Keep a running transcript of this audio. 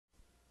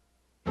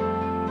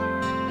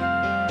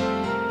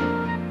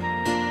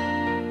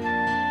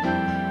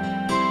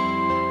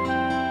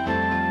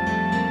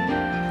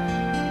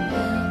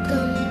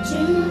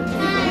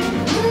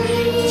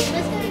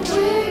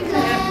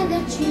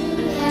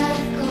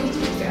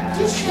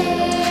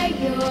share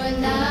your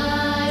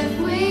life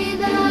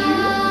with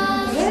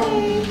us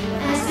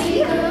as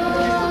we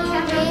grow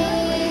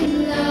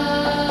in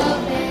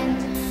love, and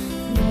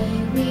may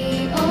we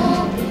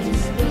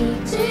always be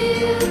to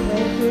you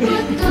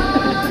what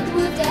God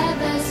would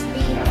have us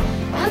be,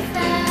 a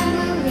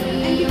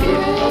family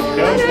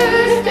always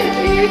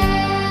there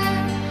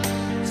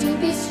to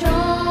be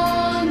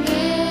strong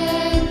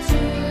and to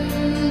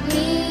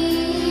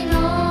lean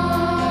on.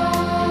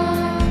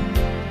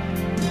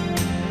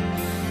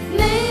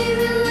 May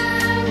we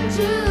learn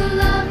to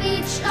love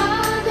each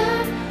other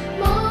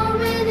more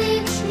with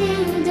each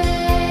new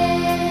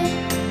day.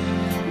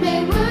 May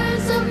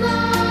words of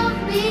love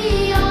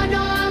be on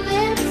our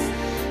lips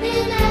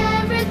in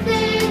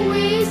everything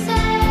we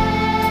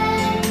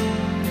say.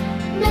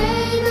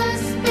 May the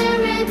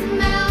Spirit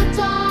melt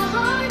our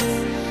hearts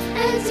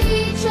and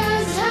teach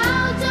us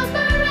how to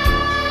pray,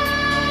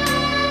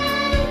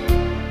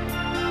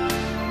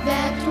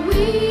 that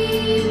we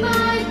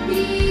might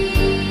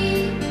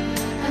be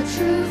a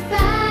true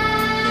family.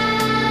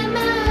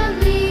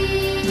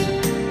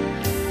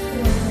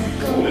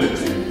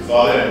 Homilist in the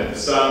Father, and the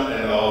Son,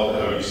 and of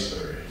the Holy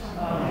Spirit.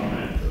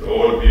 Amen. The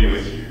Lord be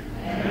with you.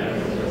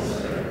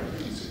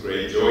 It's a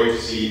great joy to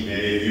see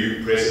many of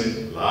you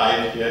present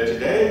live here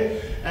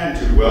today, and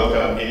to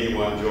welcome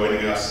anyone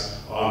joining us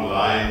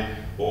online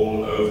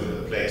all over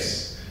the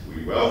place.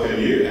 We welcome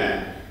you,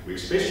 and we're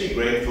especially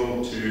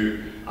grateful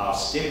to our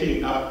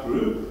Stepping Up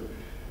group,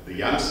 the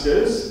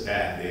youngsters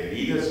and their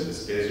leaders,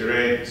 Ms.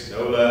 Desiree, Ms.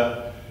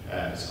 Nola,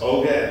 Ms.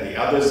 Olga, and the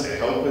others, their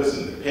helpers,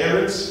 and the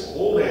parents for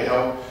all their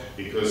help,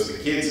 because the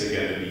kids are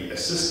going to be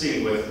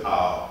assisting with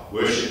our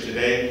worship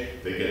today.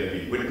 They're going to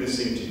be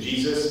witnessing to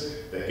Jesus.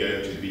 They're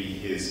going to be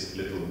his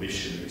little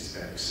missionaries,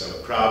 and we're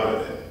so proud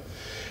of them.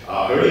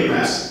 Our Holy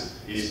Mass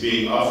is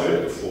being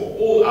offered for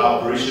all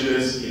our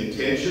parishioners'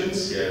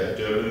 intentions here at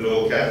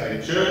Durbanville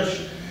Catholic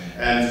Church,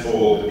 and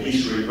for the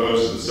peace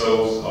repose of the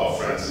souls of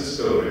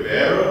Francisco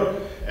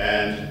Rivero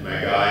and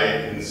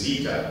Magai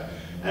Nzita,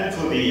 and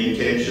for the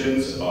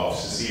intentions of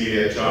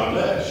Cecilia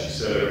Chandler as she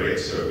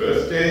celebrates her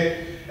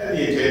birthday, and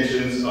the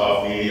intentions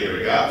of Lilia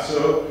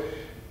Ragazzo,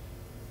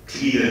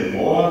 Clean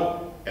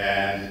Moore,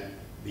 and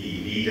the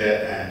Leader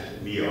and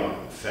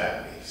Leon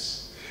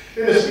families.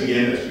 Let us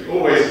begin, as we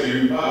always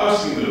do, by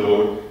asking the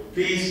Lord,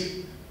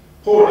 please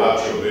pour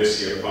out your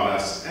mercy upon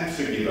us and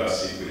forgive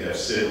us if we have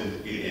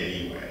sinned in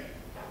any way.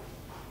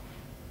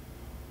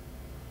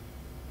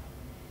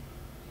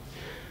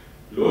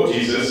 Lord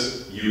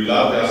Jesus, you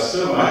loved us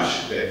so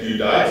much that you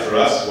died for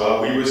us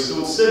while we were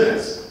still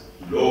sinners.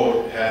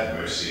 Lord, have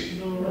mercy.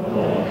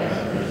 Lord,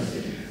 have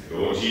mercy.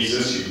 Lord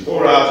Jesus, you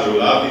pour out your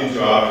love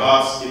into our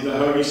hearts in the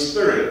Holy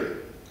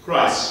Spirit.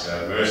 Christ,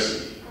 have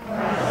mercy.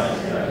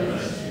 Christ, have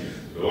mercy.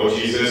 Lord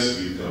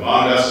Jesus, you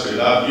command us to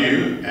love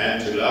you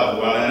and to love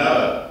one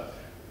another.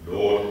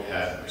 Lord,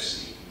 have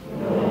mercy.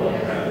 Lord,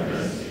 have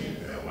mercy.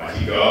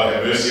 Almighty God,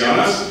 have mercy on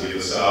us, forgive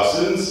us our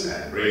sins,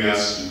 and bring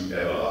us to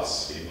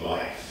everlasting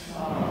life.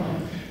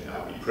 Amen.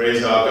 Now we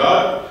praise our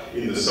God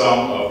in the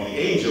song of the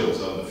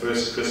angels on the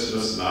first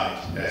Christmas night,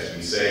 as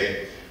we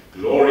say,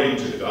 Glory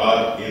to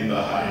God in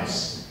the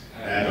highest,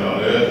 and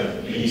on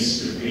earth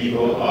peace to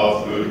people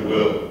of good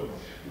will.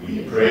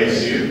 We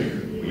praise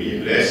you, we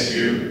bless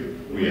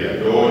you, we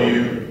adore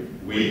you,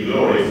 we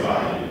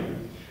glorify you.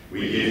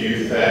 We give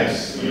you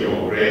thanks for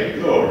your great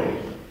glory.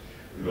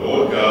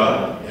 Lord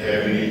God,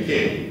 heavenly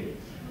King,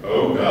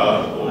 O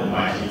God,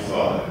 almighty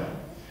Father,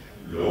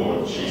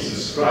 Lord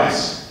Jesus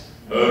Christ,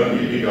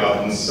 only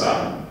begotten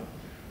Son,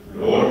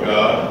 Lord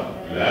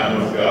God,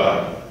 Lamb of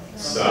God,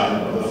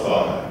 Son of the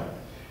Father,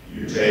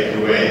 you take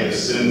away the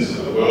sins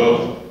of the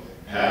world,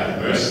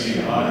 have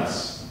mercy on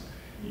us.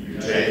 You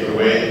take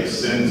away the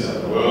sins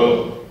of the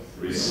world,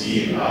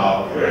 receive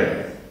our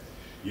prayer.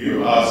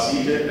 You are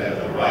seated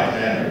at the right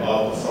hand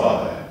of the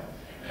Father,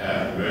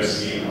 have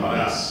mercy on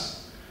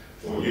us.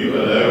 For you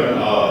alone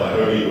are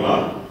the Holy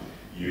One,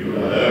 you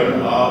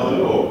alone are the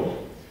Lord,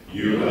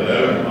 you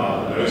alone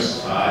are the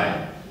Most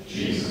High,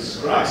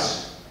 Jesus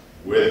Christ,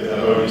 with the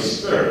Holy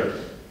Spirit,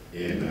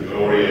 in the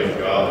glory of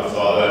God the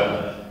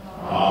Father.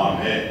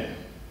 Amen.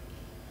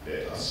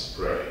 Let us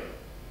pray.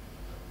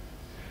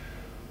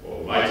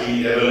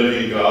 Almighty,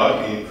 ever-living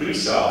God,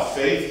 increase our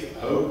faith,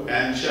 hope,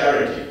 and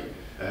charity,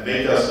 and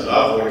make us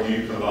love what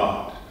you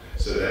command,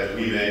 so that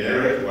we may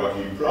merit what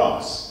you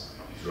promise.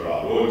 Through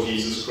our Lord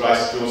Jesus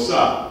Christ, your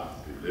Son,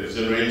 who lives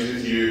and reigns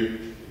with you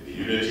in the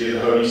unity of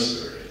the Holy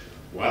Spirit,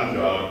 one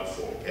God,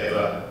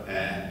 forever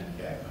and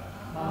ever.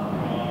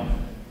 Amen.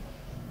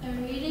 A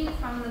reading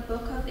from the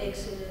book of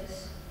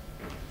Exodus.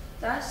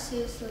 Thus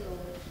says the Lord.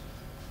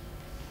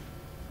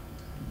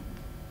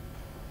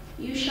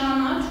 You shall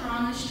not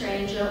wrong a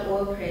stranger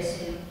or oppress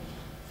him,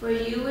 for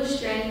you were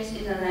strangers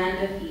in the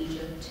land of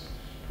Egypt.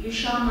 You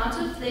shall not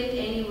afflict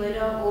any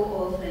widow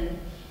or orphan.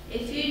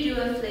 If you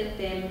do afflict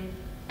them,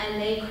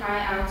 and they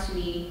cry out to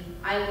me,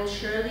 I will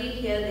surely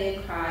hear their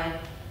cry,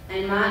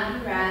 and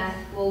my wrath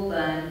will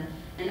burn,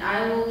 and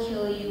I will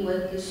kill you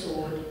with the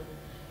sword.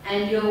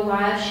 And your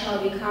wives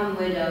shall become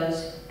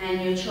widows,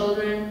 and your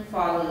children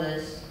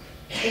fatherless.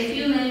 If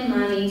you lend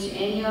money to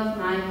any of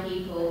my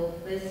people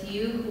with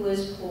you who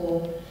is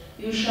poor,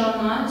 you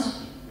shall not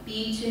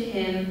be to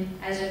him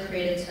as a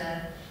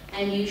creditor,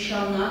 and you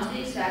shall not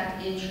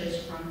exact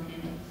interest from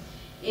him.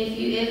 If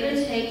you ever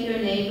take your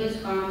neighbor's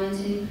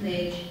garment in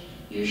pledge,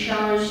 you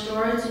shall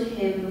restore it to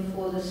him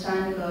before the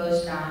sun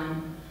goes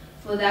down.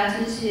 For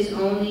that is his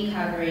only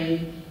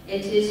covering,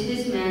 it is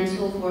his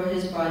mantle for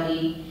his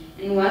body.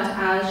 In what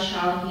hour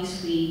shall he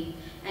sleep?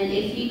 And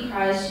if he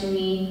cries to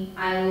me,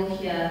 I will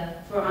hear,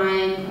 for I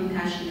am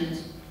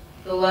compassionate.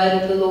 The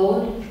word of the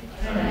Lord.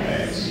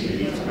 Thanks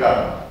be to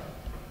God.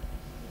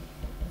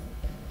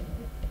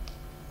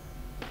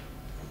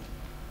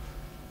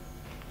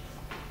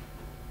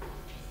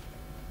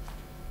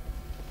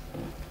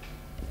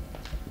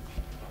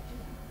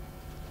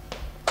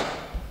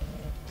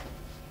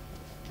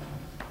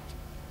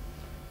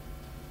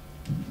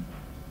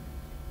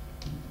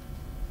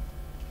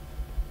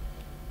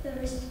 The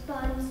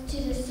response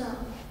to the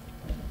song.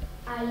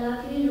 I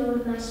love you,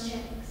 Lord, my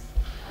strength.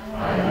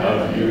 I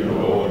love you,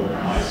 Lord,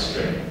 my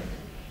strength.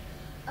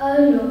 O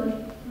Lord,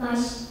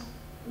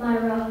 my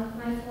rock,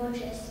 my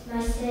fortress,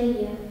 my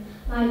Saviour,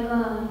 my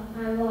God,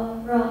 my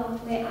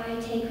rock where I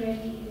take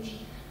refuge,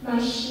 my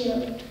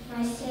shield,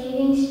 my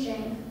saving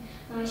strength,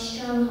 my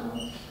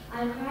stronghold.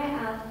 I cry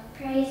out,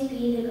 praise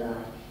be the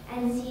God,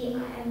 and see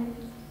I am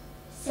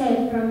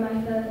saved from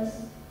my foes.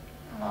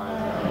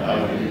 I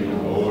love you,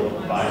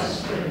 Lord, my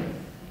strength.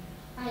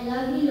 I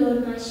love you,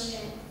 Lord, my strength.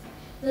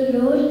 The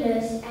Lord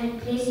lives, and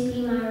blessed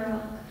be my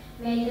rock.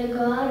 May the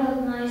God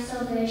of my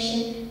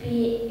salvation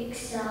be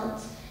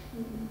exalted.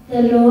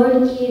 The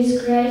Lord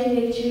gives great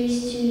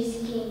victories to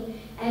his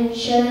king, and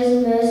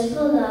shows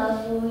merciful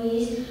love for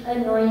his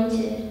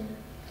anointed.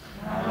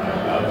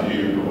 I love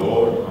you,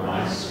 Lord,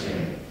 my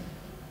strength.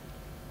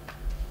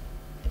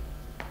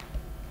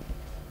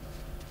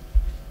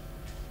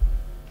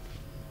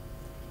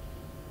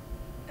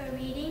 A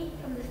reading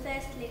from the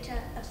first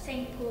letter of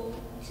St. Paul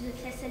to the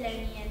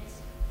Thessalonians.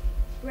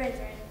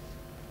 Brethren,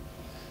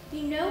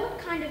 you know what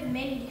kind of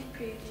men we've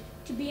proved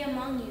to be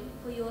among you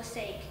for your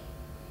sake,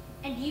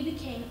 and you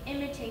became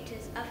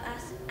imitators of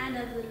us and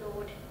of the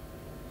Lord.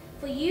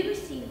 For you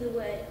received the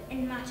word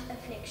in much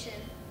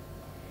affliction,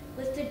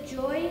 with the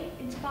joy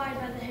inspired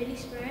by the Holy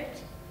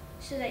Spirit,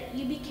 so that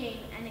you became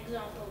an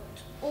example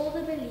to all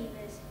the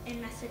believers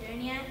in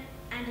Macedonia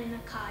and in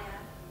Achaia.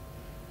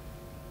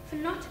 For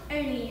not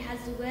only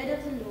has the word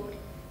of the Lord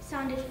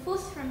sounded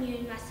forth from you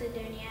in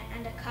Macedonia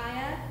and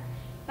Achaia,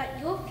 but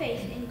your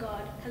faith in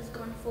God has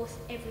gone forth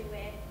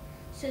everywhere,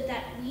 so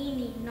that we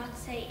need not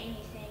say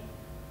anything.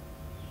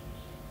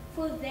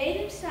 For they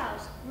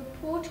themselves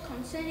report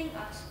concerning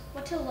us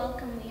what a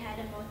welcome we had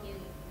among you,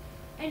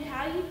 and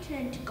how you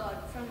turned to God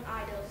from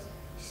idols,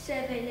 to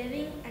serve a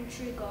living and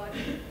true God,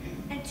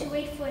 and to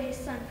wait for his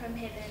Son from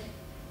heaven,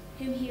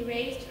 whom he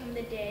raised from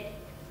the dead,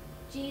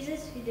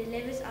 Jesus, who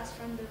delivers us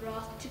from the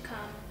wrath to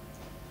come.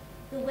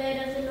 The word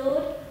of the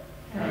Lord.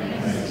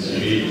 Thanks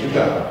be to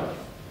God.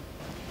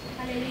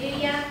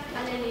 Hallelujah,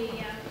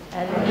 hallelujah.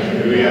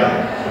 Hallelujah,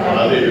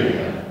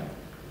 hallelujah.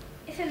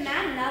 If a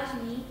man loves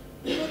me,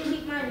 he will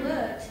keep my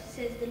words,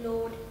 says the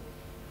Lord,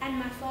 and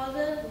my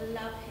Father will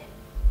love him,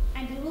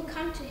 and we will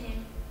come to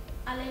him.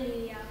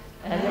 Alleluia.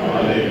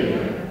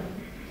 Hallelujah.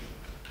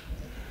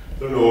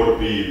 The Lord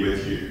be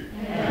with you.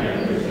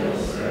 And with your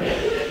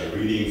spirit. A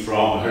reading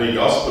from the Holy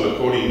Gospel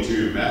according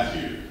to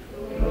Matthew.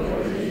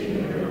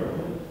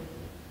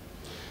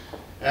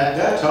 At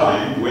that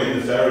time, when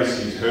the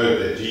Pharisees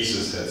heard that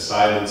Jesus had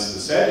silenced the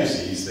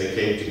Sadducees, they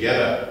came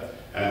together,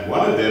 and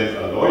one of them,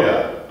 a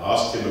lawyer,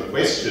 asked him a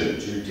question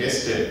to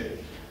test him.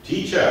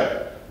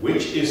 Teacher,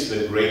 which is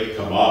the great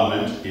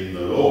commandment in the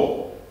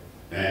law?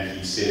 And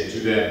he said to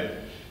them,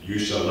 you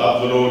shall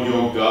love the Lord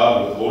your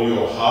God with all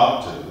your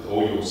heart, and with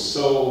all your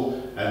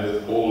soul, and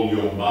with all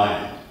your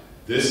mind.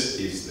 This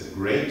is the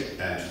great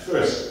and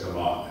first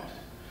commandment.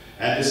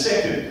 And the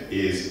second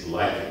is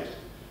like it.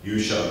 You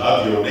shall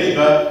love your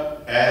neighbor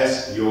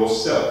as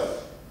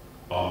yourself.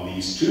 On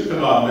these two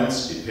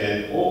commandments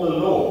depend all the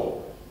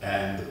law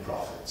and the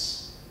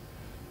prophets.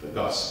 The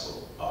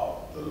Gospel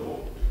of the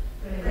Lord.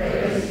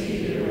 Praise be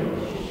to you,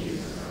 Lord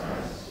Jesus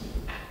Christ.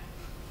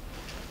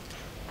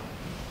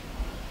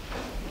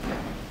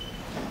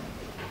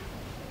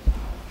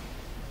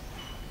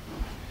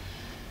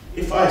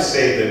 If I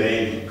say the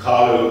name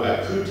Carlo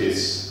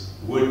Acutis,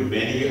 would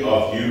many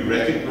of you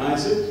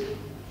recognize it?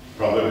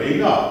 Probably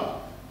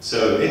not.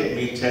 So let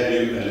me tell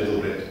you a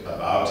little bit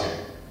about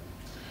him.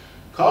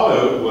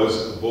 Carlo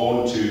was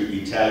born to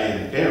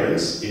Italian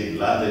parents in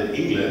London,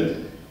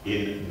 England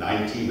in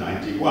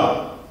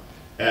 1991,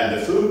 and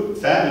the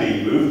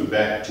family moved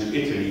back to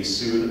Italy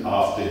soon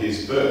after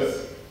his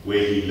birth,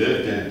 where he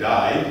lived and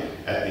died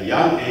at the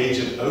young age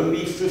of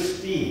only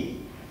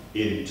 15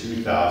 in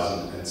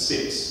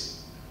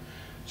 2006.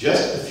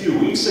 Just a few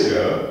weeks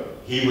ago,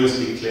 he was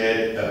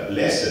declared a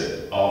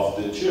blessed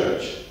of the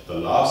Church, the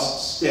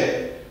last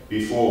step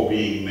before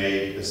being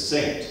made a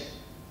saint.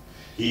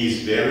 He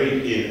is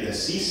buried in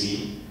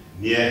Assisi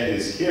near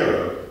his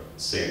hero,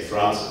 St.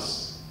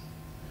 Francis.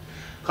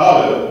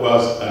 Carlo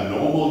was a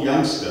normal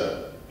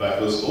youngster, but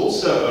was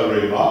also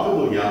a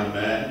remarkable young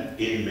man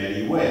in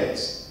many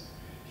ways.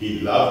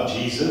 He loved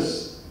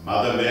Jesus,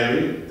 Mother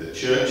Mary, the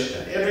church,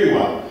 and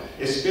everyone,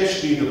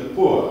 especially the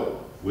poor,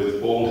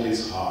 with all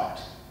his heart.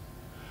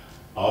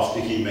 After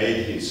he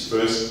made his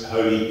first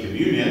Holy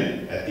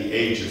Communion at the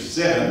age of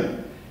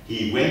 7,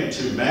 he went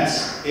to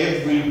Mass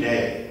every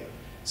day,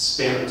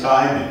 spent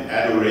time in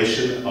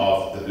adoration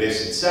of the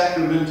Blessed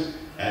Sacrament,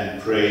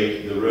 and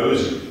prayed the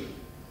Rosary.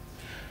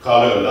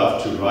 Carlo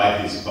loved to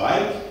ride his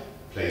bike,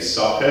 play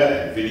soccer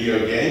and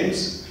video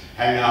games,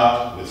 hang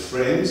out with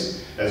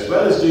friends, as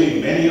well as doing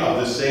many of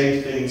the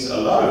same things a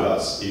lot of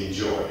us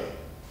enjoy.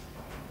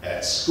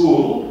 At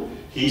school,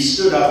 he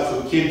stood up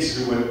for kids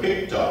who were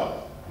picked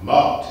on,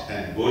 mocked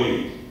and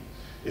bullied,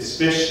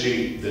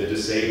 especially the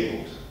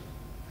disabled.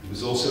 He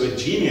was also a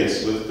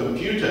genius with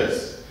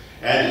computers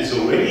and is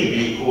already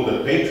being called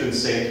a patron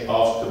saint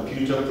of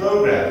computer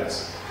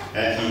programmers,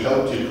 and he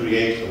helped to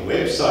create a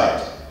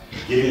website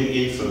giving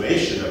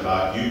information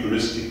about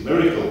Eucharistic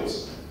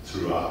miracles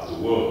throughout the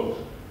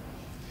world.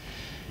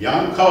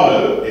 Young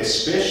Carlo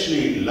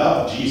especially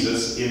loved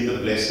Jesus in the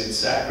Blessed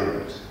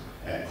Sacrament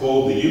and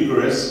called the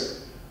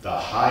Eucharist the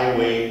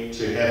highway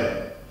to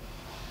heaven.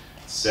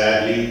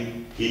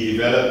 Sadly, he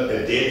developed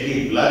a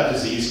deadly blood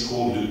disease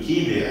called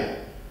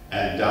leukemia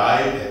and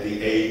died at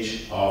the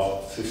age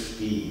of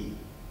 15.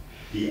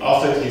 He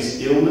offered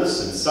his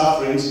illness and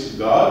sufferings to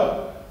God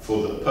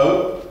for the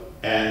Pope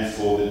and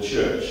for the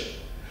Church.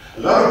 A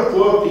lot of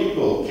poor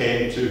people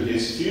came to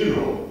his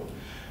funeral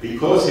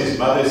because his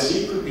mother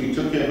secretly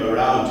took him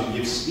around to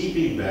give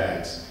sleeping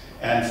bags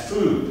and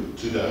food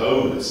to the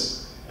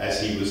homeless,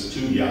 as he was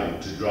too young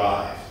to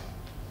drive.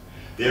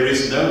 There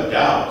is no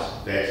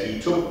doubt that he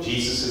took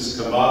Jesus'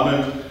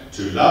 commandment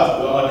to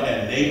love God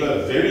and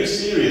neighbor very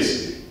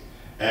seriously,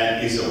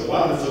 and is a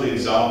wonderful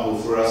example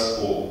for us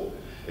all,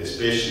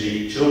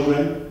 especially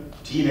children,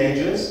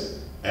 teenagers,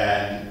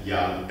 and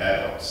young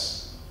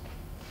adults.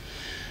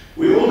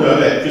 We all know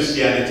that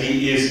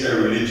Christianity is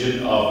a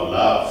religion of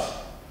love.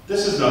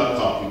 This is not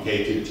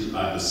complicated to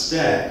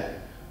understand,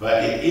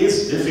 but it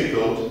is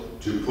difficult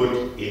to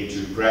put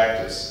into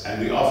practice, and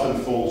we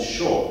often fall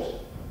short.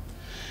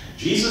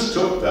 Jesus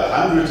took the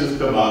hundreds of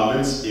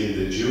commandments in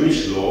the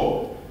Jewish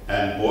law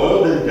and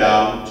boiled them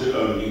down to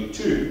only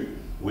 2,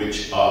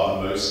 which are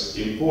the most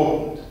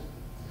important.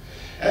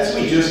 As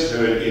we just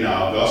heard in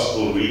our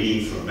Gospel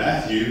reading from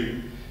Matthew,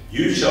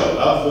 you shall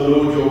love the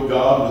Lord your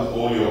God with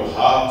all your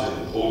heart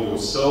and with all your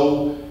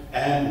soul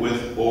and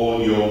with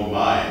all your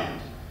mind.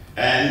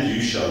 And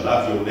you shall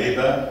love your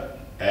neighbor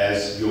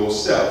as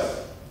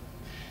yourself.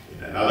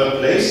 In another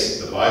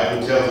place, the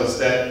Bible tells us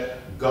that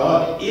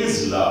God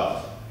is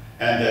love,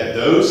 and that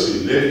those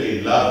who live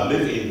in love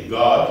live in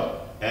God,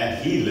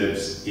 and he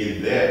lives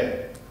in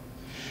them.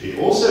 It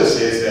also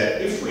says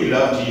that if we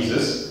love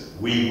Jesus,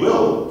 we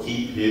will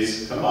keep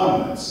his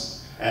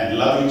commandments and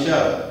love each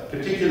other,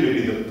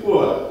 particularly the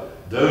poor,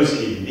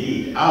 those in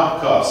need,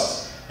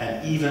 outcasts,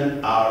 and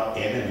even our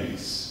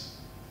enemies.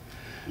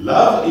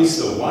 Love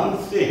is the one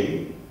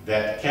thing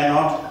that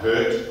cannot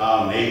hurt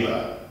our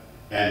neighbor,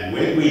 and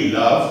when we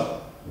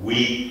love,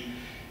 we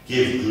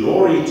give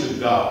glory to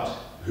God,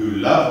 who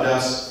loved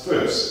us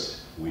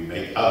first. We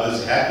make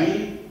others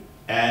happy,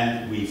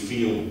 and we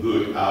feel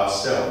good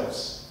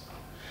ourselves.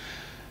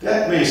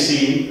 That may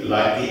seem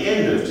like the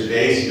end of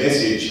today's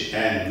message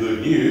and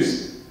good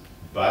news,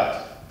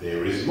 but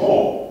there is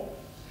more.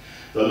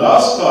 The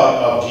last part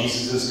of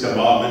Jesus'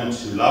 commandment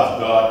to love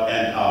God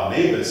and our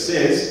neighbor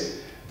says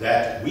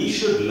that we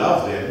should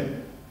love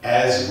them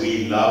as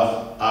we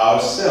love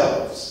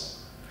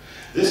ourselves.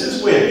 This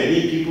is where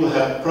many people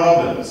have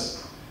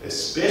problems,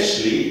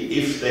 especially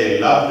if they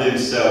love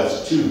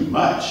themselves too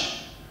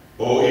much,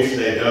 or if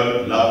they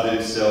don't love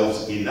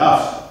themselves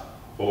enough,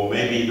 or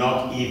maybe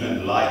not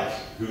even like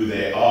who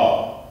they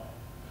are.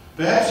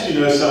 Perhaps you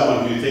know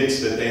someone who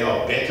thinks that they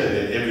are better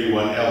than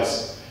everyone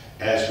else,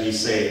 as we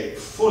say,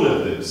 full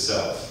of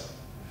themselves.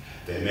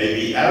 They may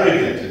be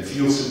arrogant and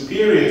feel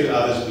superior to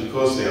others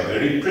because they are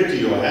very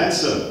pretty or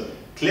handsome,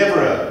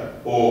 cleverer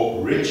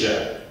or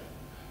richer.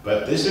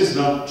 But this is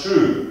not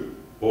true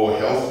or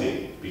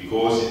healthy,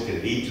 because it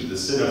can lead to the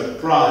sin of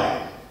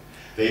pride.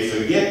 They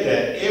forget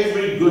that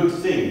every good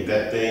thing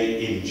that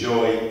they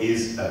enjoy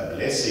is a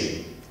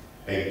blessing,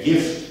 a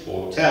gift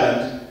or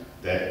talent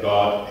that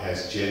God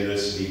has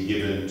generously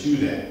given to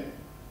them.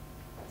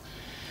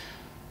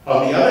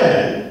 On the other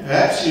hand,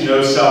 perhaps you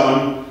know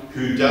someone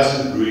who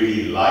doesn't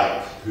really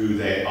like who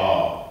they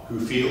are, who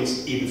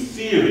feels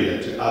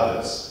inferior to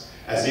others,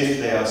 as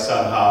if they are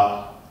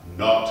somehow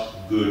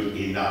not good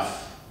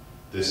enough.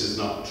 This is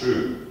not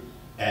true,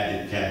 and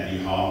it can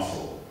be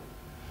harmful.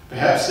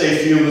 Perhaps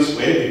they feel this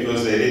way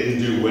because they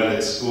didn't do well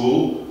at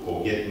school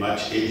or get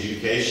much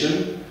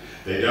education.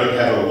 They don't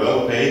have a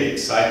well-paid,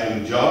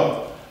 exciting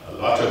job, a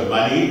lot of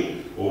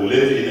money, or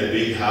live in a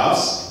big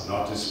house,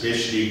 not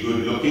especially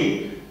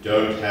good-looking,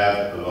 don't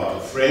have a lot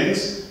of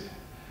friends,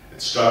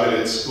 struggle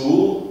at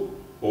school,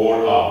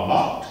 or are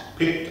mocked,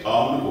 picked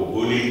on or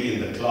bullied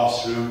in the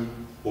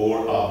classroom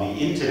or on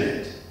the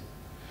internet.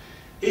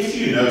 If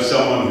you know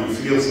someone who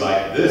feels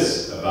like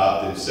this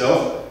about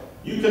themselves,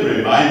 you can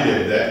remind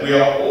them that we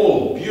are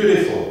all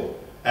beautiful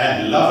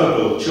and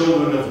lovable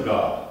children of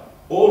God,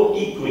 all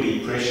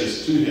equally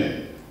precious to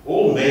Him,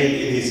 all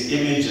made in His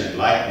image and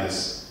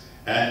likeness,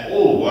 and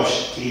all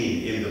washed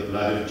clean in the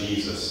blood of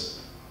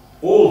Jesus,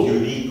 all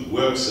unique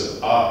works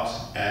of art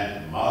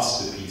and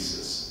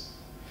masterpieces.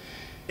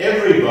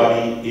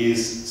 Everybody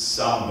is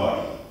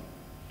somebody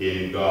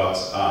in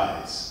God's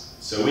eyes,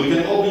 so we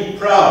can all be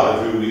proud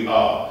of who we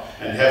are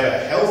and have a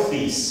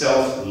healthy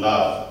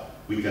self-love.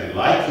 We can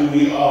like who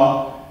we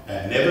are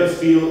and never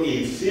feel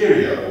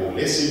inferior or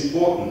less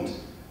important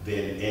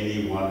than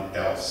anyone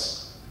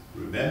else.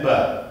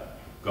 Remember,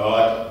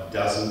 God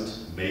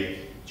doesn't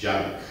make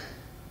junk.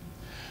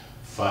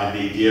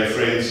 Finally, dear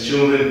friends,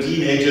 children,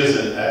 teenagers,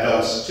 and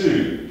adults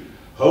too,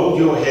 hold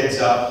your heads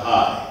up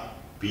high.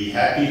 Be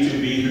happy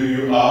to be who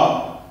you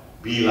are.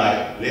 Be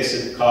like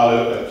Blessed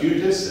Carlo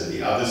Acutis and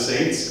the other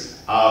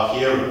saints, our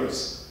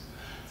heroes.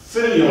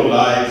 Fill your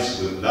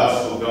lives with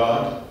love for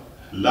God,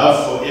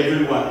 love for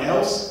everyone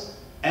else,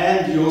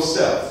 and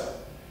yourself,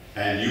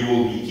 and you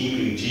will be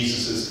keeping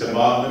Jesus'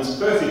 commandments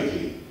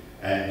perfectly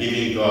and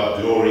giving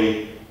God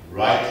glory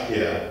right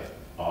here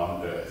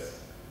on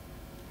earth.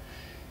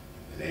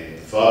 In the name of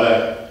the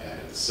Father,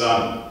 and of the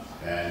Son,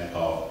 and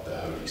of the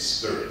Holy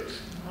Spirit.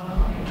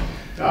 Amen.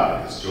 Now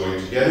let us join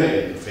together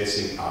in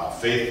professing our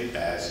faith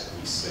as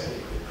we say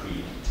the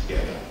creed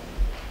together.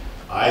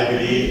 I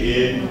believe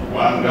in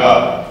one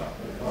God,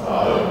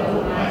 Father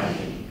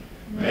Almighty,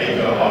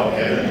 maker of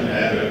heaven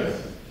and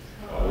earth,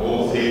 of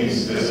all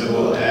things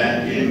visible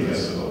and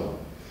invisible.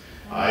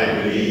 I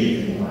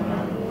believe in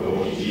one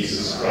Lord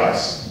Jesus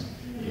Christ,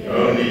 the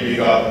only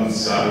begotten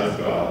Son of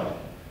God,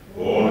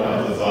 born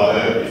of the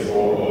Father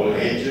before all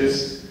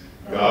ages,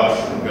 God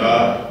from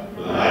God,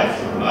 light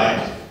from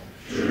light,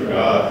 true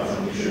God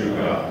from true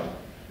God,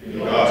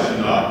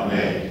 begotten not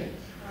made,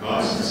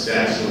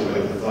 consubstantial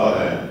with the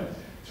Father,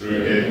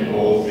 through him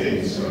all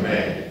things were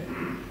made.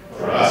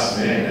 For us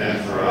men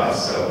and for our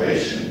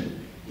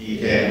salvation, he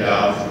came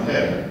down from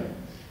heaven,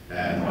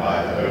 and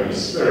by the Holy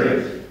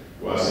Spirit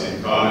was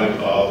incarnate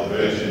of the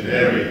Virgin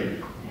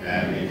Mary,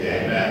 and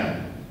became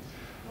man.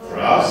 For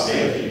our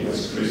sake he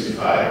was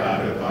crucified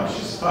under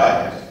Pontius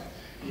Pilate.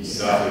 He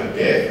suffered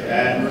death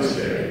and was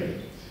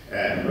buried,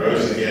 and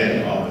rose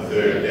again on the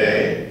third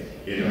day,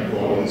 in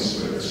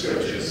accordance with the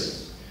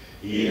Scriptures.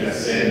 He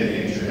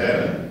ascended into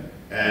heaven,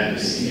 and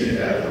is seated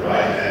at the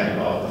right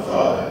hand of the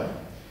Father.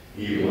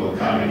 He will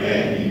come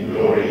again in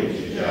glory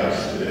to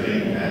judge the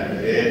living and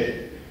the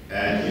dead,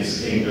 and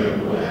his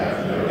kingdom will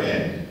have no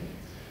end.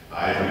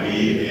 I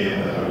believe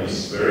in the Holy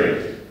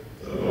Spirit,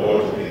 the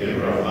Lord, the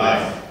giver of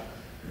life,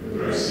 who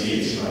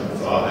proceeds from the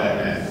Father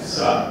and the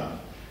Son,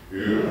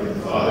 who with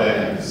the Father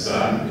and the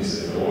Son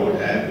is adored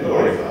and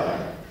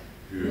glorified,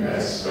 who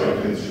has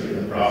spoken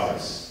through the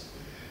prophets.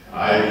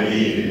 I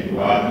believe in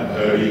one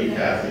holy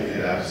Catholic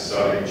and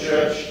Apostolic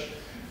Church.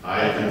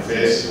 I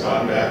confess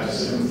one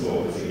baptism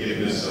for the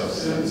forgiveness of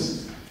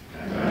sins,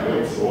 and I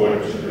look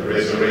forward to the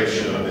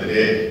resurrection of the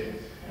dead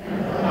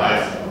and the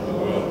life of the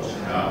world to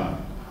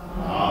come.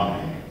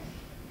 Amen.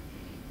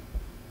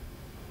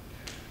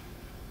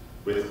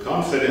 With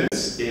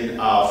confidence in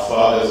our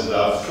Father's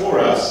love for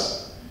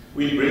us,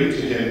 we bring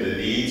to him the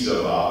needs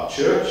of our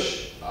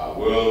church, our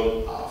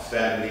world, our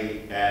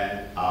family,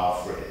 and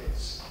our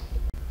friends.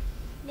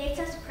 Let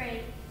us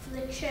pray for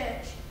the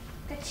church,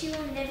 that she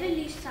will never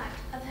lose sight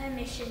of her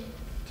mission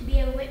to be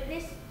a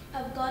witness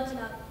of God's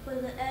love for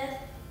the earth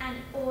and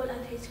all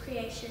of his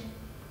creation.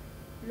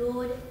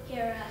 Lord,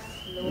 hear us.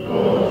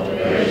 Lord,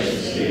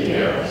 graciously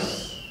hear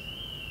us.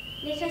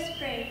 Let us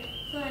pray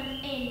for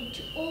an end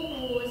to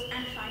all wars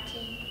and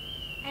fighting,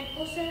 and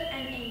also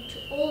an end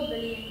to all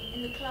bullying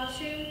in the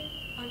classroom,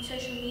 on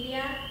social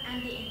media,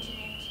 and the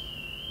internet.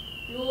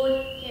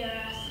 Lord,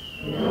 hear us.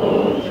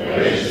 Lord,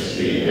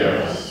 graciously hear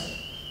us.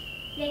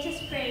 Let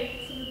us pray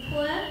for the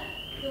poor,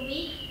 the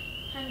weak,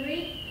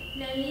 hungry,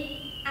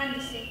 lonely, and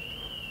the sick,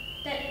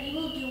 that we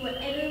will do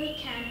whatever we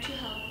can to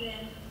help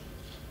them.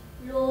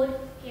 Lord,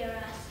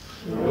 hear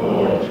us.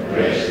 Lord,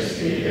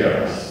 graciously hear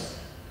us.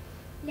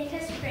 Let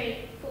us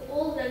pray for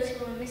all those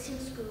who are missing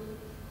school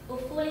or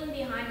falling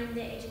behind in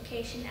their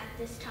education at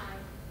this time,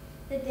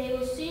 that they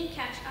will soon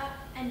catch up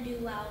and do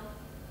well.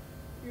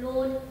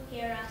 Lord,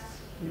 hear us.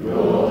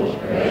 Lord,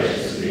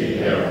 graciously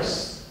hear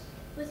us.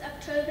 With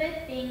October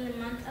being the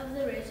month of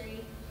the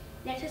Rosary,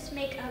 let us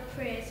make our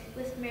prayers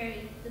with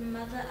Mary, the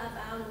Mother of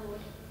our Lord.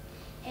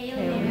 Hail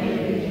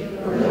Mary,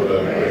 full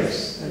of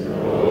grace, the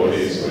Lord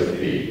is with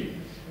thee.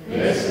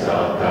 Blessed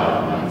art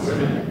thou among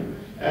women,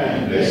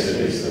 and blessed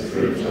is the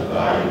fruit of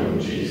thy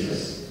womb,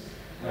 Jesus.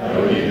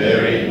 Holy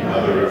Mary,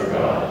 Mother of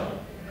God,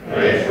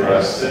 pray for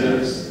us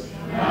sinners,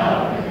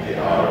 now and at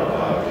the hour of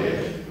our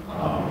death.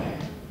 Amen.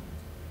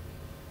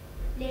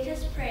 Let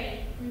us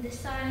pray in the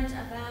silence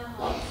of our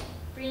hearts,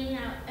 bringing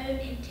our own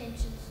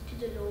intentions to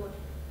the Lord.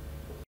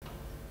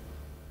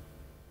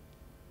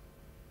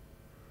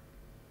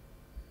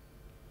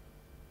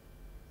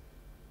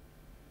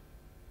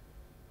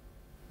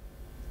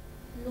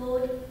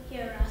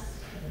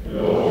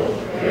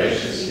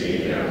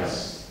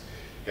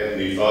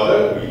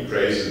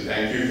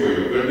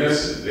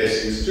 goodness and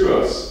blessings to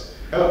us.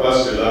 Help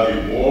us to love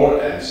you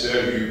more and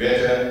serve you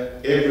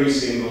better every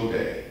single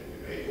day.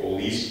 We make all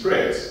these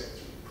prayers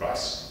through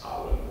Christ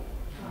our Lord.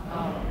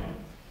 Amen.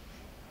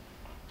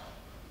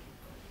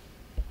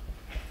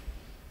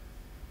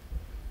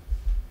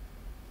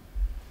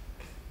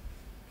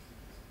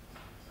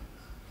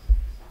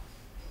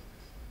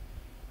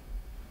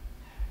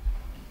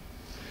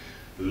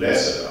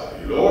 Blessed are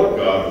you, Lord,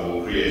 God of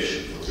all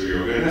creation, for through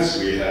your goodness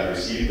we have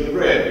received the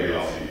bread we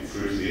offer you,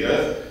 fruit of the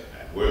earth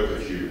and work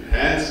of human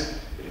hands.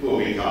 It will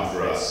become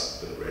for us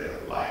the bread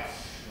of life.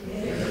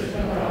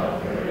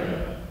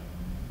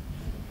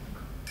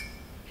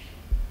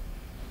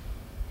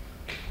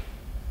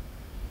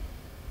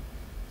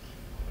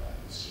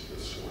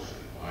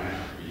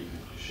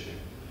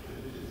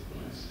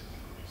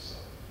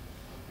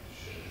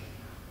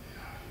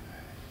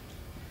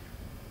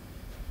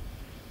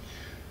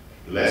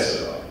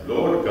 Blessed are you,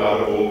 Lord,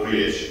 God of all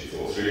creation,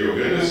 for through your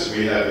goodness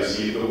we have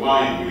received the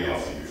wine we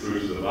offer you,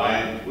 fruit of the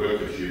vine,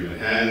 work of human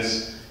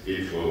hands.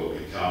 It will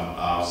become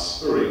our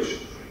spiritual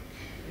drink.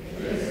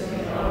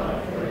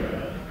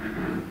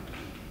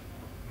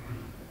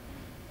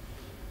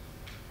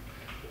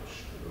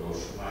 Lord,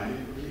 for my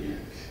iniquity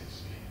and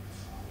cleanse me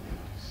from all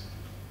vice.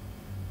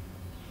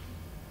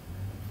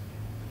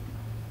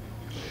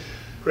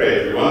 Pray,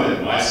 everyone,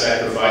 that my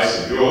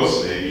sacrifice and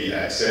yours may be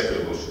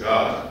acceptable to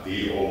God,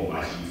 the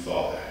Almighty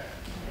Father.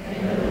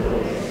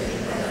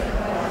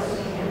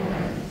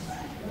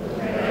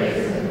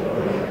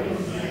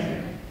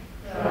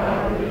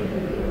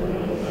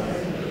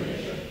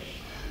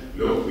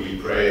 Look, we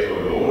pray, O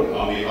Lord,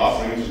 on the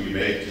offerings we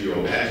make to your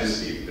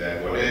majesty,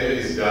 that whatever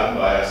is done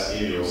by us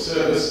in your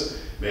service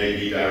may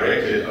be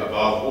directed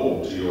above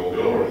all to your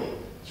glory,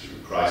 through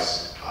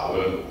Christ our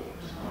Lord.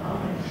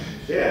 Amen.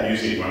 Today I'm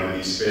using one of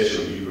these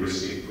special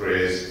Eucharistic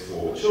prayers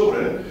for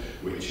children,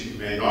 which you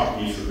may not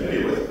be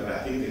familiar with, but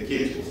I think the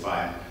kids will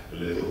find a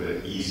little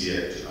bit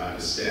easier to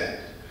understand.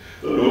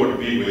 The Lord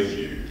be with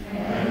you.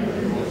 And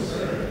with your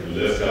spirit.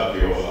 Lift up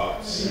your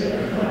hearts.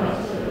 Let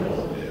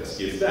us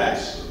give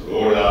thanks to the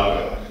Lord our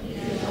God. He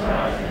is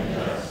right and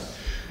just.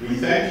 We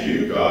thank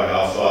you, God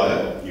our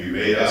Father. You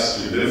made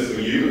us to live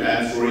for you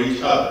and for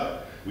each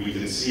other. We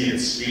can see and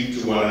speak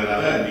to one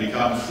another and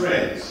become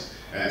friends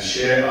and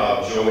share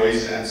our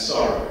joys and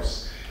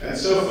sorrows. And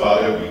so,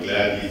 Father, we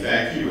gladly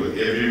thank you with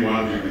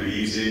everyone who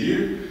believes in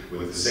you,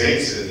 with the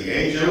saints and the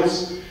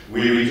angels.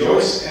 We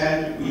rejoice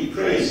and we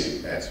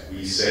praise you as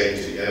we say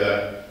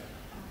together,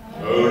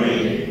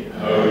 Holy,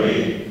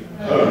 holy,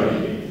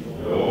 holy,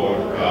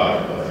 Lord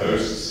God of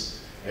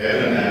hosts,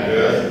 heaven and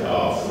earth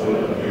are full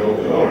of your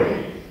glory.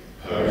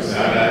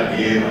 Hosanna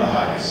in the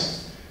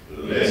highest.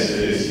 Blessed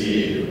is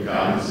he who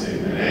comes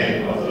in the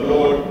name of the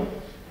Lord.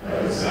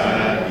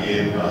 Hosanna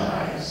in the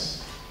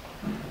highest.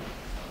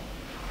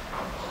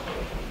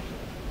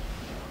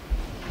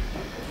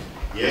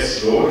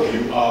 Yes, Lord,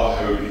 you are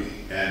holy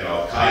and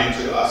are kind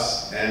to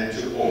us and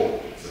to all.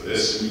 For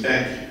this we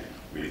thank you.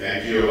 We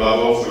thank you above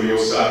all for your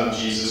Son,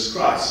 Jesus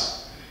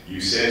Christ. You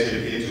sent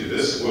him into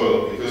this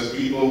world because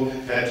people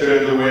had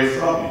turned away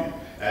from you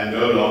and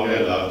no longer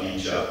loved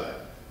each other.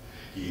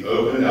 He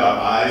opened our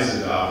eyes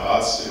and our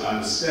hearts to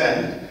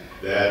understand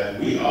that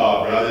we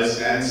are brothers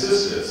and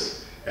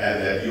sisters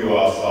and that you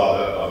are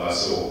Father of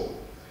us all.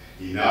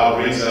 He now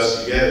brings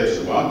us together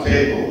to one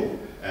table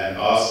and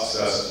asks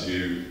us to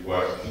do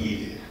what he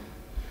did.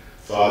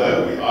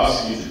 Father, we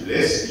ask you to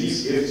bless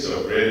these gifts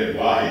of bread and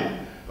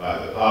wine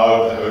by the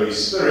power of the Holy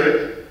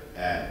Spirit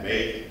and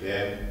make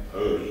them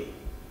holy.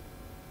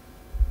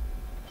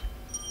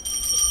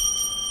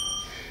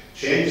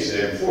 Change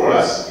them for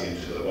us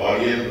into the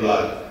body and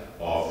blood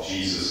of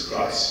Jesus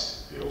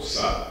Christ, your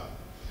Son.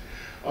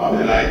 On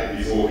the night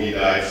before he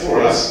died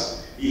for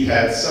us, he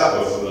had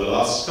supper for the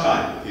last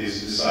time with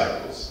his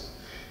disciples.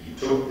 He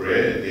took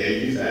bread and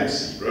gave you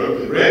thanks. He broke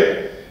the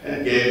bread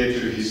and gave it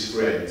to his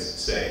friends,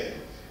 saying,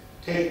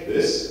 "Take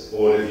this,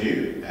 all of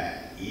you, and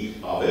eat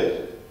of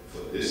it,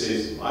 for this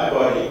is my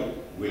body,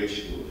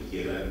 which will be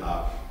given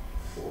up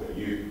for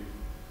you."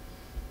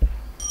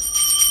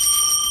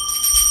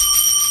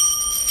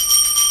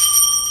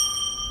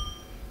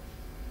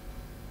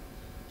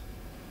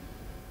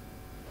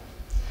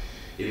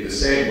 In the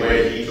same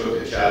way, he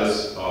took a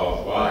chalice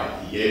of wine.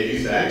 He gave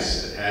you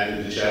thanks and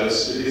handed the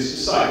chalice to his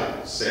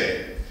disciples,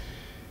 saying,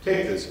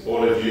 "Take this,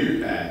 all of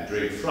you, and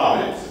drink from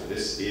it, for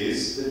this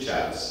is the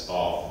chalice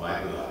of my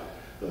blood,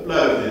 the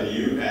blood of the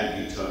new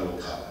and eternal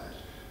covenant,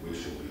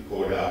 which will be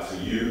poured out for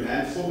you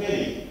and for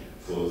many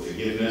for the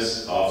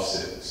forgiveness of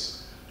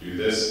sins. Do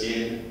this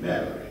in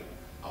memory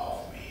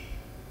of me."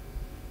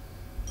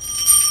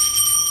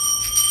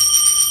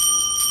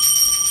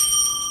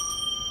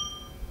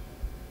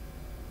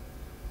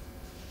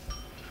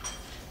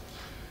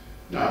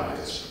 Now let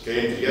us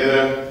proclaim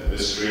together the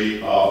mystery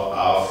of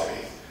our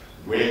faith.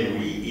 When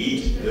we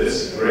eat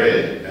this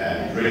bread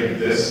and drink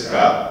this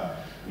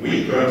cup,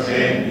 we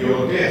proclaim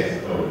your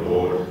death, O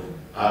Lord,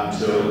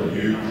 until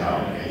you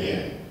come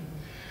again.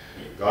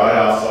 God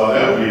our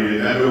Father, we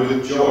remember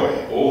with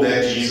joy all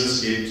that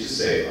Jesus did to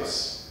save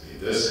us. In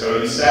this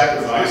holy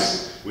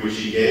sacrifice, which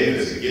he gave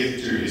as a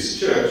gift to his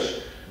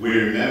church, we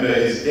remember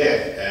his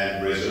death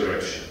and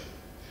resurrection.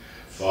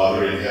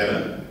 Father in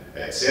heaven,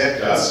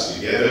 accept us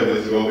together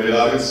with your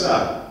beloved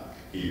Son.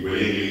 He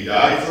willingly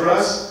died for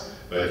us,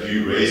 but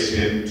you raised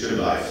him to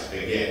life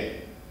again.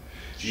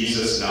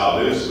 Jesus now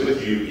lives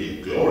with you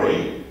in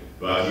glory,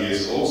 but he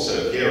is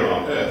also here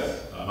on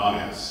earth among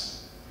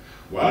us.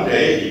 One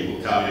day he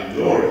will come in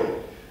glory,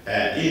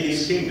 and in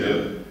his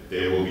kingdom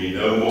there will be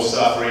no more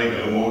suffering,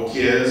 no more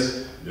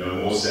tears, no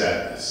more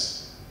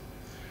sadness.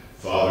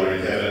 Father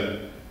in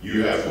heaven,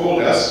 you have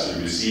called us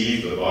to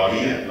receive the body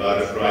and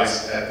blood of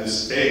Christ at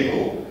this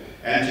table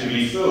and to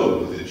be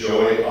filled with the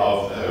joy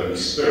of the Holy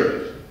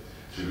Spirit.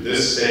 Through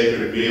this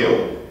sacred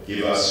meal,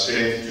 give us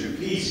strength to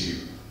please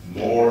you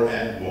more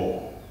and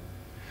more.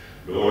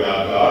 Lord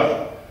our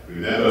God,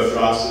 remember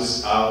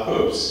Francis our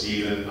Pope,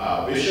 Stephen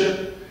our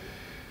Bishop,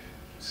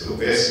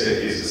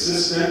 Sylvester his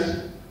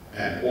assistant,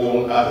 and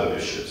all other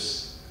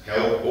bishops.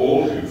 Help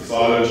all who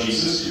follow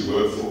Jesus to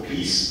work for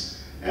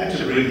peace and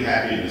to bring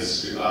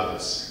happiness to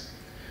others.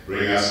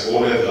 Bring us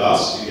all at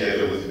last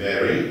together with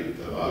Mary,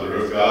 the Mother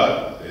of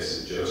God,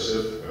 Blessed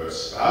Joseph, her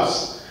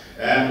spouse,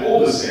 and all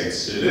the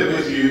saints to live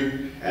with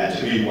you and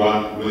to be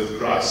one with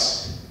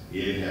Christ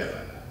in heaven.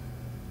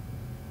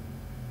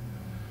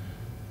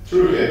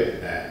 Through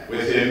him, and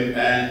with him,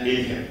 and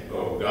in him,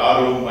 O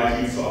God,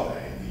 Almighty Father,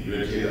 in the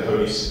unity of the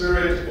Holy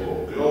Spirit,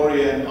 all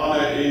glory and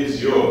honor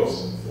is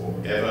yours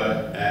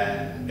forever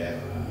and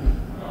ever.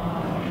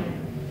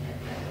 Amen.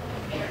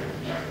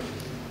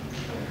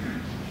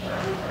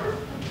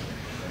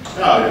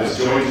 Now let us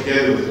join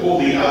together with all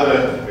the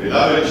other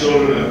beloved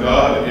children of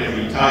God at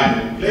every time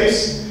and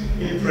place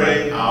in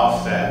praying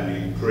our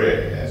family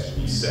prayer as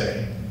we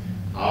say,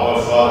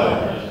 Our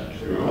Father,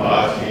 who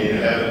art in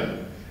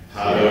heaven,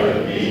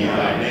 hallowed be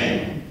thy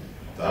name.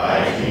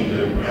 Thy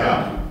kingdom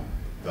come,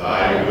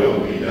 thy will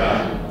be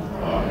done,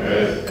 on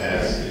earth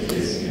as it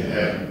is in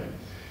heaven.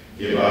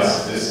 Give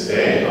us this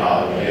day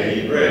our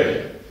daily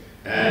bread,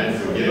 and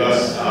forgive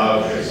us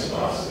our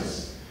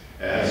trespasses,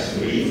 as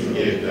we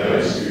forgive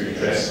those who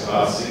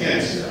trespass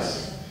against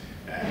us.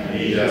 And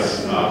lead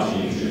us not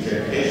into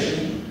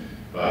temptation,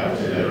 but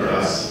deliver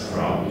us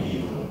from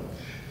evil.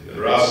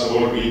 Deliver us,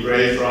 Lord, we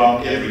pray,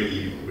 from every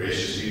evil.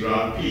 Graciously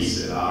grant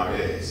peace in our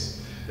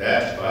days,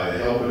 that by the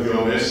help of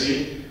your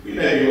mercy we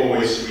may be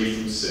always free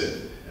from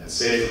sin and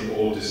safe from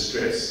all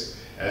distress,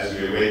 as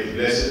we await the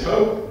blessed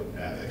hope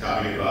and the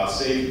coming of our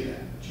Saviour,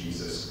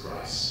 Jesus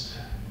Christ.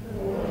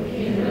 Lord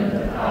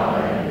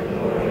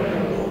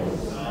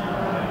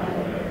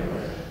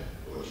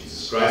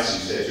Jesus Christ, you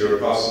said to your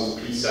apostles,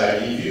 Peace I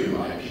leave you,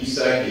 my peace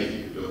I give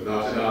you. Look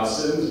not on our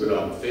sins, but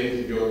on the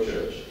faith of your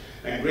church,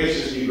 and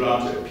graciously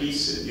grant her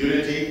peace and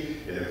unity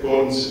in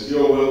accordance with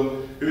your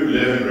will, who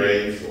live and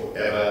reign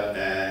forever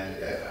and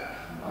ever.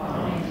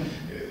 Amen.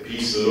 May the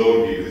peace of the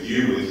Lord be with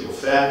you, with your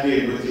family,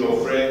 and with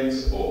your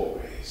friends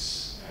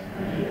always.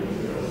 And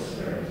with your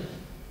spirit.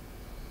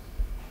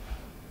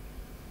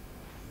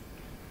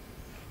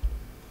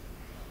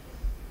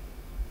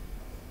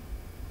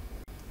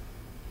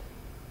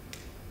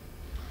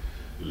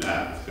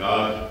 Lamb of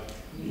God,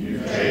 you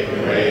take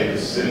away the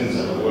sins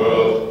of the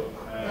world,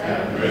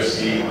 have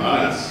mercy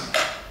on us.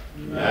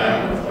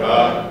 Lamb of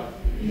God,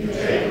 you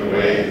take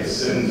away the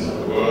sins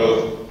of the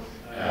world,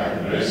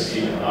 have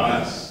mercy on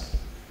us.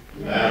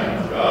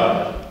 Lamb of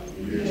God,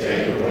 you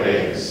take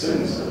away the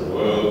sins of the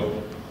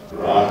world,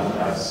 grant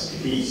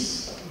us peace.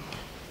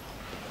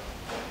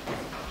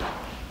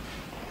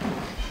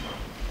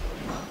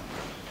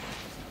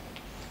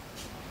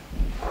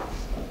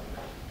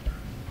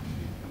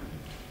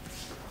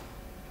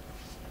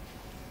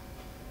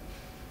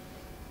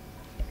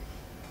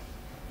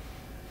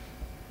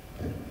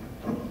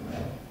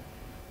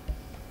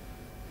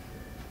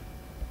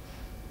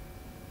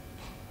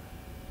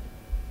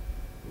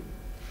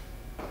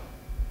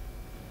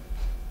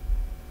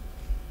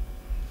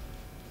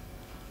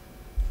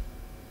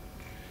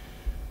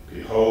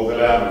 Behold the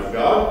Lamb of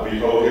God,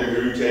 behold him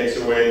who takes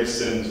away the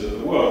sins of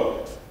the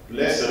world.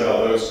 Blessed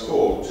are those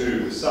called to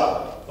the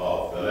supper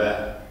of the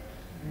Lamb.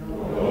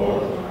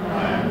 Lord,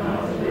 I am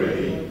not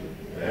worthy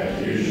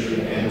that you should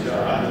enter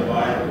under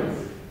my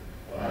roof,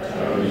 but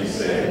only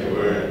say the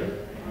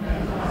word,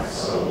 and my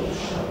soul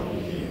shall be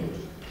healed.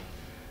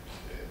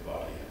 The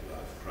body and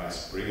blood of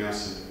Christ bring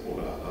us and all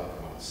our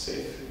loved ones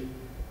safely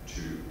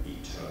to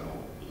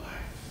eternal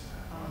life.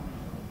 Amen.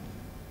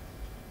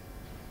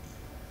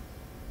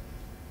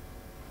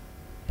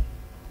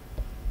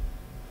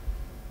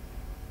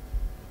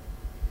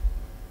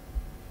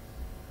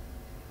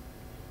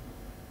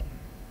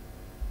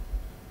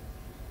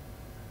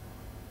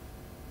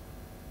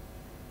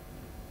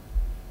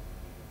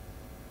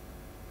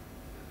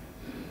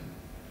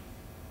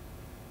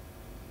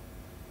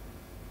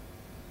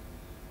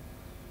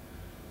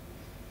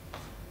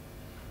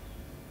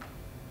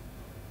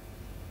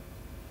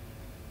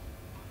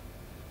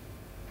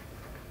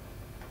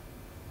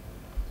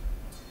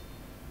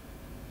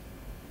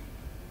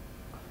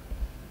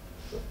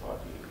 The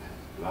body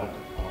and blood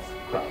of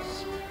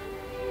Christ.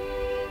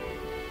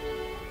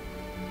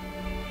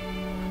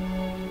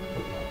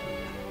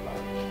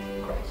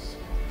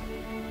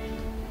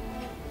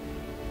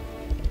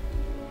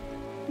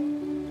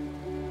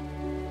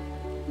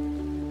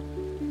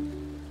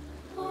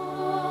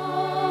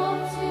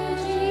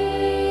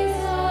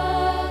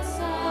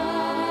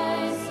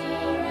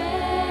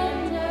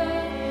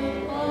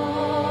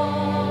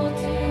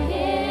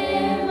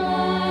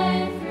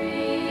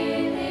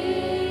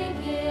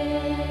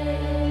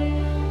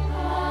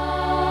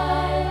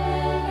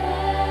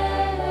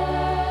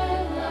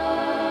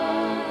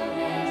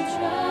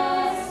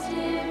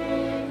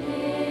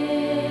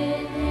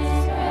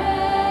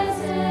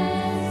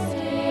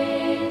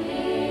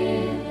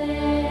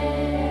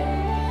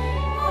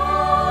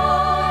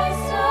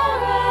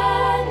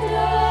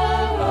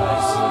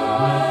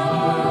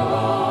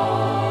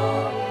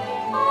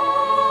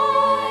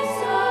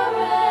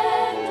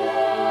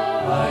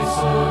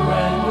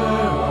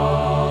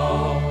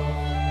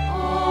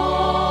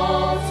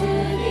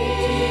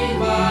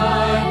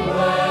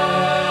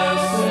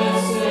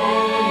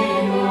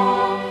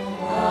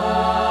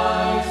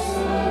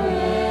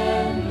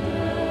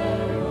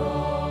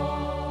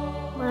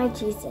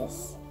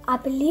 Jesus, I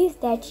believe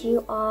that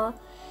you are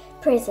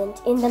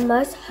present in the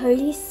most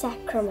holy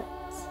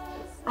sacraments.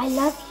 I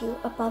love you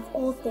above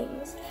all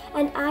things,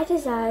 and I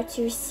desire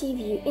to receive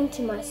you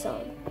into my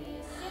soul.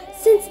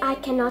 Since I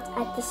cannot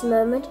at this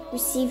moment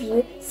receive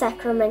you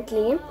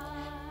sacramentally,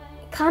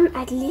 come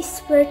at least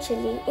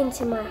spiritually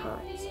into my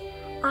heart.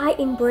 I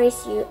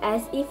embrace you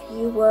as if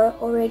you were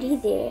already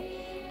there,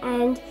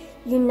 and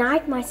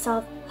unite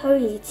myself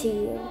wholly to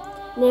you.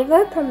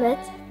 Never permit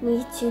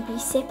me to be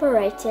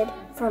separated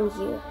from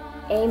you.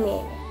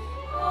 Amen.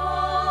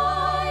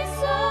 I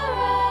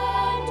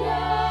surrender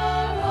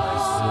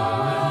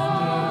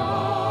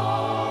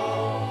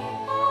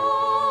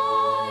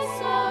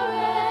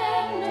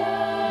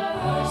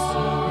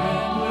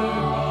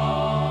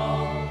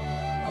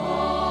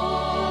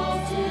all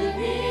to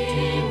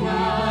thee,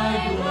 my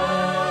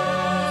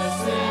blessed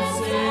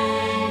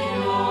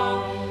Savior.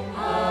 I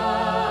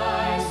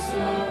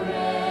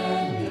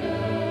surrender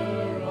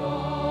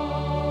all.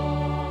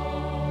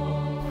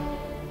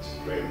 Let's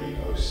pray the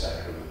O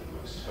Sacrament,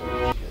 most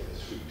holy, together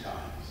 3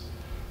 times.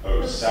 O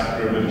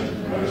Sacrament,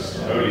 most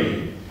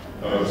holy,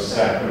 O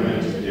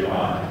Sacrament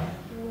divine,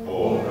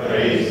 all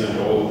praise and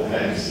all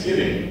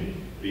thanksgiving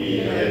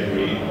be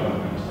every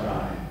moment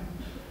thine.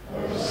 O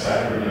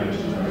Sacrament,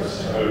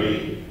 most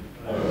holy,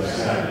 O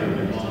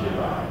Sacrament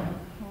divine,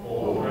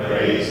 all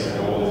praise and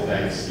all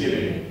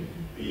thanksgiving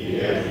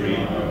be every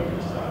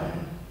moment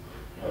thine.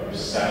 O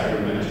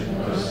Sacrament,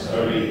 most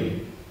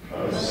holy,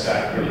 O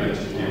Sacrament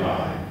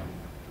divine,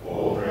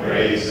 all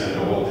praise and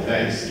all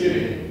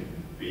thanksgiving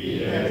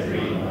be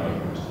every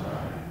moment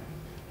thine.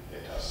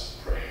 Let us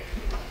pray.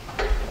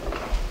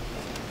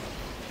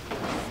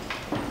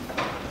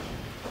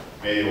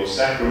 May your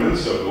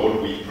sacraments, O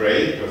Lord, we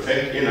pray,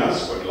 perfect in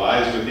us what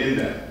lies within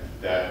them,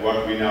 that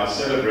what we now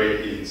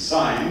celebrate in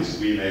signs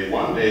we may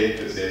one day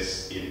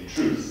possess in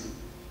truth.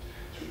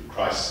 Through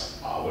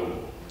Christ our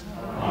Lord.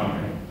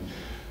 Amen.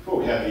 Before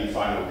we have the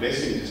final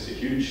blessing, just a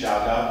huge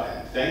shout out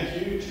and thank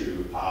you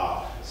to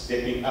our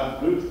Stepping Up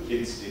group. The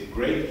kids did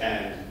great,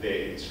 and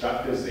their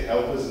instructors, their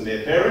helpers, and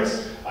their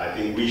parents. I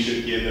think we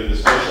should give them a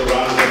special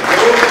round of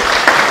applause.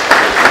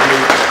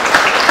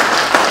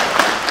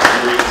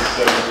 They're doing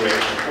so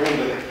great. All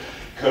the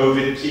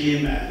COVID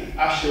team and the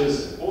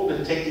ushers and all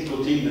the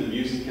technical team, the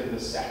music and the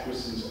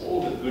sacristans,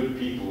 all the good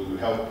people who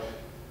help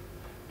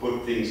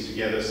put things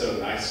together so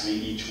nicely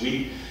each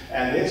week.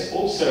 And let's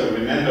also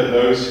remember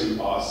those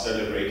who are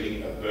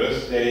celebrating a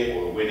birthday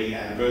or a wedding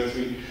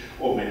anniversary,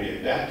 or maybe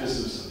a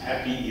baptism, some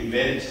happy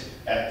event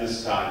at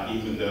this time,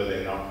 even though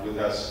they're not with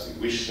us.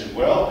 We wish them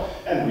well,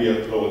 and we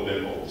applaud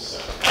them also.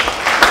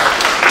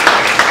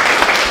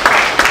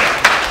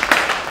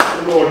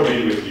 The Lord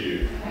be with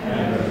you.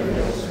 And with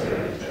your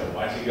spirit. May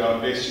Almighty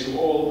God bless you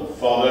all, the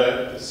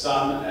Father, the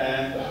Son,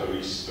 and the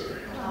Holy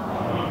Spirit.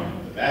 Amen.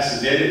 The Mass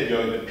is ended. Go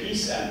in the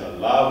peace and the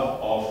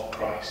love of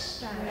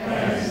Christ.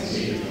 Thanks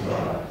be to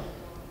God.